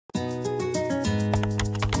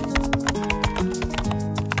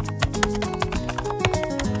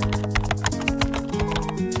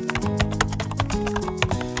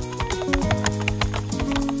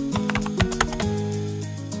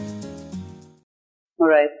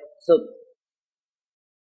Alright, so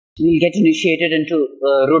we'll get initiated into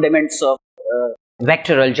rudiments of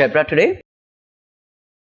vector algebra today.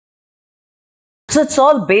 So it's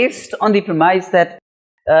all based on the premise that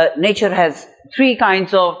nature has three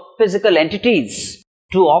kinds of physical entities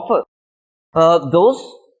to offer. Those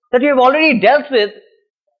that we have already dealt with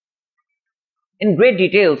in great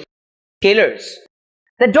detail, scalars,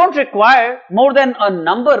 that don't require more than a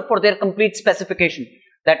number for their complete specification.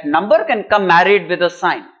 That number can come married with a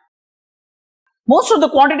sign. Most of the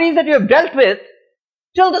quantities that you have dealt with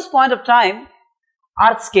till this point of time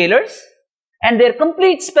are scalars, and their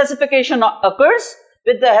complete specification occurs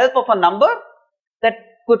with the help of a number that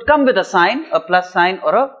could come with a sign, a plus sign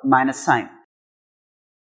or a minus sign.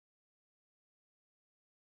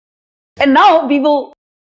 And now we will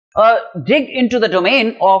dig into the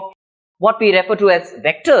domain of what we refer to as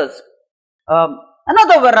vectors.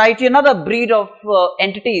 Another variety, another breed of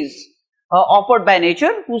entities offered by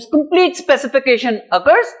nature whose complete specification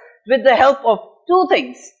occurs with the help of two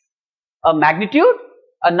things: a magnitude,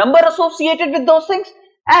 a number associated with those things,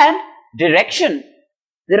 and direction.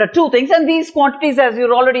 There are two things, and these quantities, as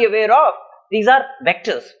you're already aware of, these are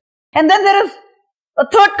vectors. And then there is a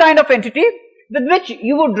third kind of entity with which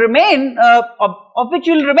you would remain, of which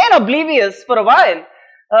you will remain oblivious for a while,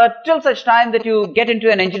 till such time that you get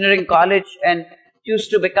into an engineering college and choose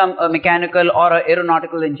to become a mechanical or an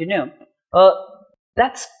aeronautical engineer.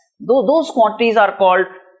 Those quantities are called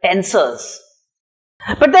tensors.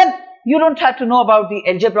 But then you don't have to know about the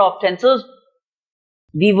algebra of tensors.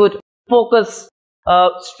 We would focus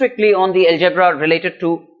strictly on the algebra related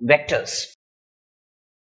to vectors.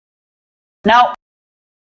 Now,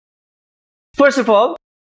 first of all,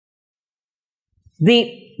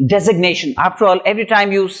 the designation. After all, every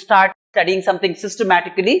time you start studying something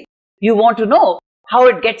systematically, you want to know how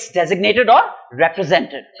it gets designated or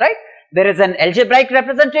represented, right? There is an algebraic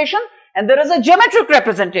representation and there is a geometric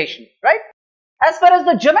representation, right? As far as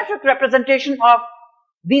the geometric representation of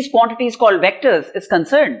these quantities called vectors is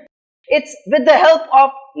concerned, it's with the help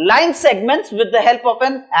of line segments with the help of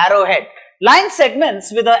an arrowhead. Line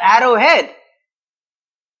segments with an arrowhead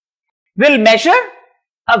will measure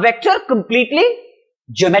a vector completely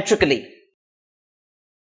geometrically.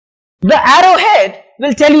 The arrowhead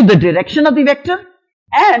will tell you the direction of the vector,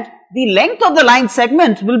 and the length of the line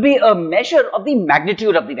segment will be a measure of the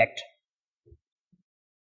magnitude of the vector.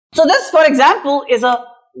 So this, for example, is a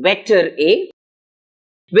vector A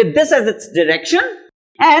with this as its direction,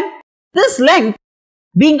 and this length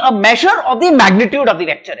being a measure of the magnitude of the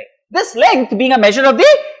vector A. This length being a measure of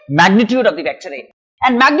the magnitude of the vector A.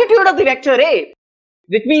 And magnitude of the vector A,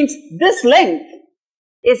 which means this length,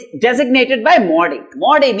 is designated by mod A.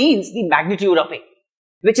 Mod A means the magnitude of A,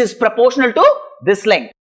 which is proportional to this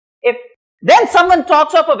length. If then someone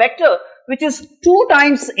talks of a vector which is 2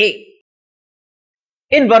 times A,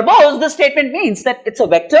 in verbose, this statement means that it's a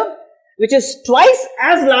vector which is twice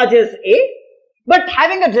as large as A, but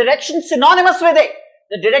having a direction synonymous with A.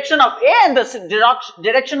 The direction of A and the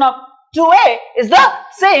direction of 2A is the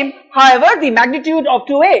same. However, the magnitude of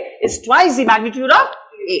 2A is twice the magnitude of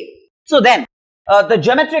A. So then,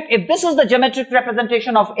 if this is the geometric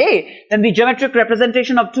representation of A, then the geometric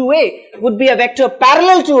representation of 2A would be a vector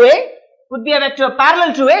parallel to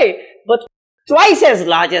A, but twice as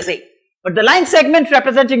large as A. But the line segment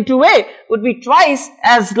representing 2A would be twice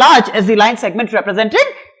as large as the line segment representing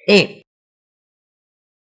A.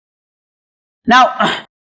 Now,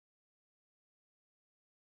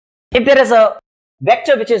 if there is a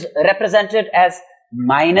vector which is represented as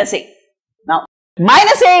minus A. Now,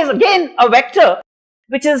 minus A is again a vector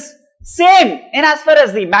which is same in as far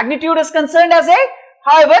as the magnitude is concerned as A.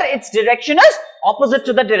 However, its direction is opposite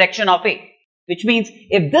to the direction of A. Which means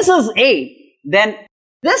if this is A, then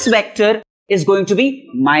this vector is going to be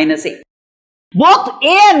minus A. Both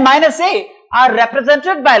A and minus A are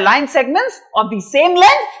represented by line segments of the same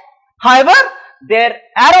length. However, their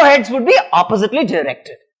arrowheads would be oppositely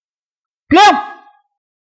directed. Clear?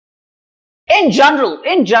 In general,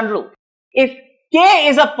 if K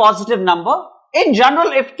is a positive number, which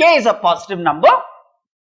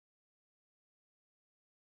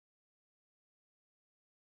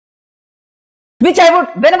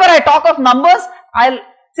whenever I talk of numbers, I'll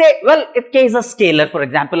say, well, if K is a scalar, for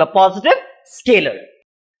example, a positive scalar.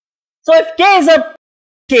 So if K is a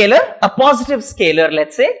scalar, a positive scalar,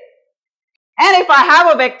 let's say, and if I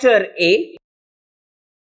have a vector A,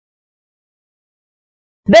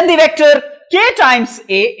 then the vector K times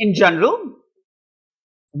A in general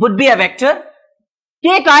would be a vector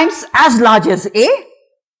K times as large as A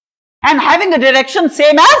and having a direction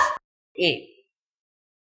same as A.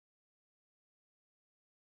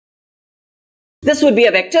 this would be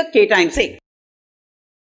a vector k times A.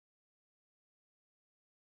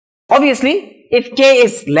 Obviously, if k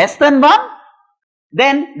is less than 1,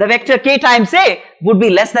 then the vector k times A would be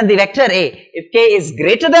less than the vector A. If k is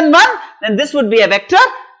greater than 1, then this would be a vector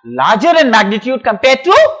larger in magnitude compared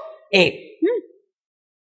to A.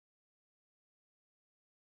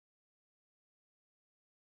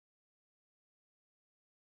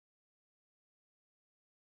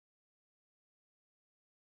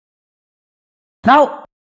 Now,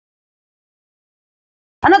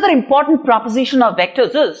 another important proposition of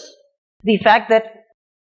vectors is the fact that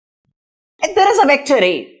if there is a vector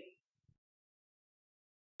A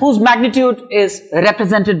whose magnitude is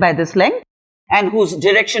represented by this length and whose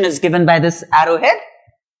direction is given by this arrowhead,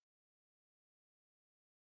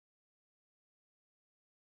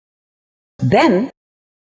 then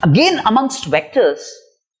again amongst vectors,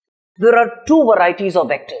 there are two varieties of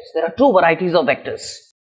vectors.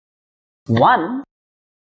 One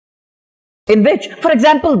in which, for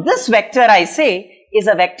example, this vector I say is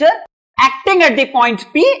a vector acting at the point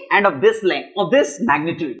P and of this length, of this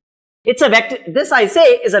magnitude. It's a vector, this I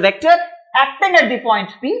say is a vector acting at the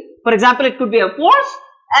point P. For example, it could be a force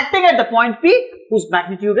acting at the point P whose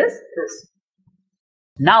magnitude is this.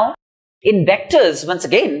 Now, in vectors, once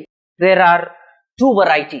again, there are two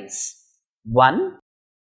varieties. One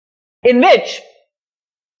in which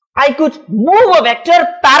I could move a vector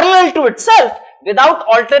parallel to itself without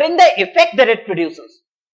altering the effect that it produces.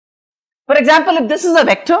 For example, if this is a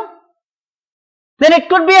vector, then it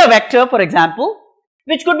could be a vector, for example,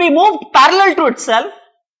 which could be moved parallel to itself,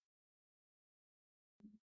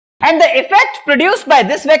 and the effect produced by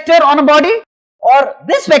this vector on a body or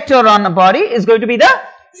this vector on a body is going to be the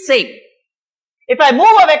same. If I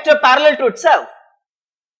move a vector parallel to itself,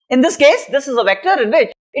 in this case, this is a vector in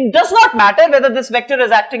which it does not matter whether this vector is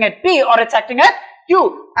acting at P or it's acting at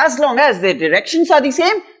Q. As long as their directions are the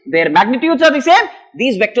same, their magnitudes are the same,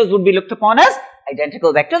 these vectors would be looked upon as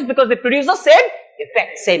identical vectors because they produce the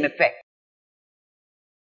same effect.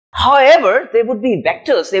 However, there would be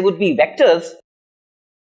vectors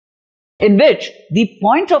in which the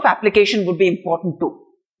point of application would be important too.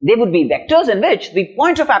 They would be vectors in which the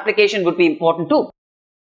point of application would be important too.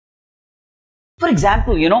 For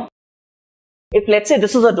example, if let's say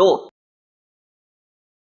this is a door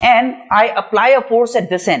and I apply a force at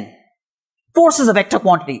this end, force is a vector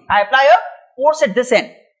quantity, I apply a force at this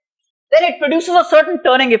end, then it produces a certain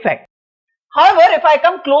turning effect. However, if I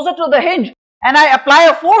come closer to the hinge and I apply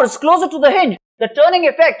a force closer to the hinge, the turning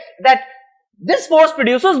effect that this force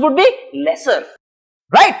produces would be lesser,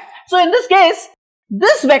 right? So in this case,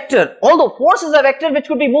 this vector, although force is a vector which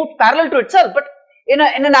could be moved parallel to itself, but in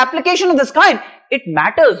an application of this kind, it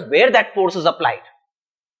matters where that force is applied.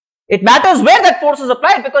 It matters where that force is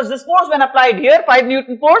applied because this force, when applied here, 5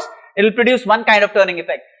 Newton force, it will produce one kind of turning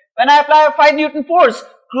effect. When I apply a 5 Newton force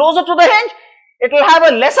closer to the hinge, it will have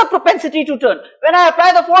a lesser propensity to turn. When I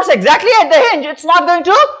apply the force exactly at the hinge, it's not going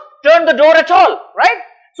to turn the door at all, right?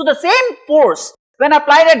 So the same force, when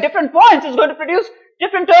applied at different points, is going to produce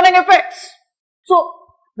different turning effects. So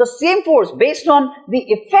the same force, based on the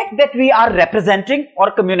effect that we are representing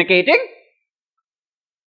or communicating,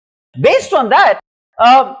 based on that,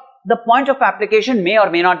 the point of application may or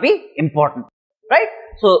may not be important, right?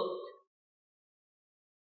 So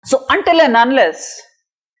until and unless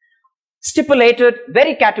stipulated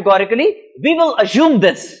very categorically, we will assume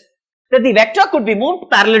this, that the vector could be moved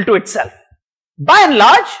parallel to itself. By and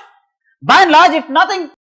large, if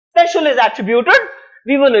nothing special is attributed,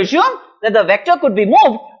 we will assume that the vector could be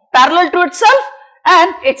moved parallel to itself,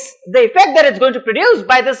 and the effect that it's going to produce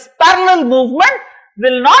by this parallel movement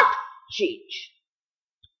will not change,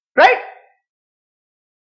 right?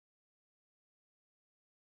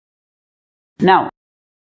 Now,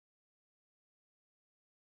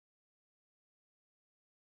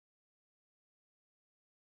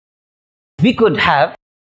 we could have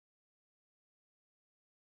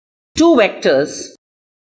two vectors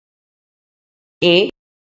A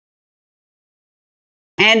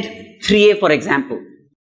and 3A, for example.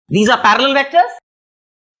 These are parallel vectors,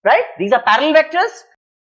 right? These are parallel vectors,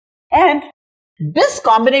 and this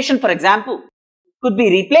combination, for example, could be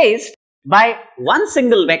replaced by one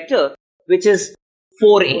single vector which is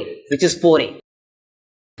 4A,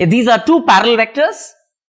 If these are two parallel vectors,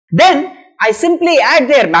 then I simply add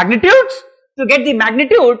their magnitudes to get the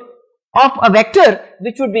magnitude of a vector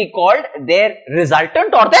which would be called their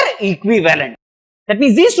resultant or their equivalent. That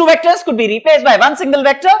means these two vectors could be replaced by one single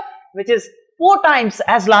vector which is 4 times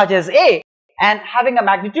as large as A and having a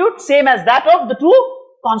magnitude same as that of the two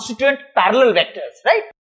constituent parallel vectors, right?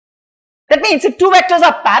 That means if two vectors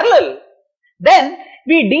are parallel, then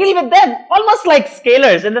we deal with them almost like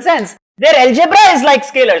scalars, in the sense their algebra is like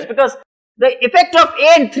scalars, because the effect of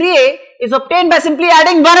A and 3A is obtained by simply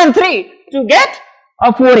adding 1 and 3 to get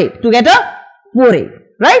a 4A,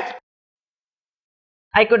 right?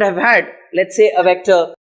 I could have had, let's say, a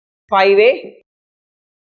vector 5A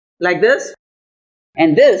like this,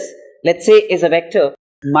 and this, let's say, is a vector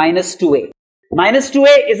minus 2A. Minus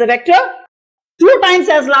 2A is a vector 2 times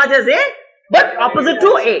as large as A, but opposite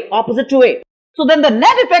to A. So then the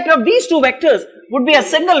net effect of these two vectors would be a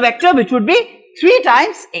single vector which would be 3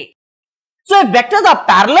 times A. So if vectors are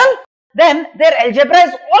parallel, then their algebra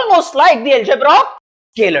is almost like the algebra of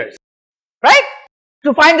scalars, right?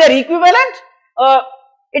 To find their equivalent,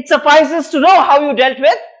 it suffices to know how you dealt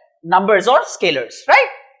with numbers or scalars, right?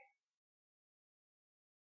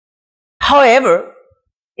 However,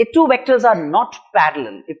 if two vectors are not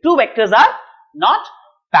parallel,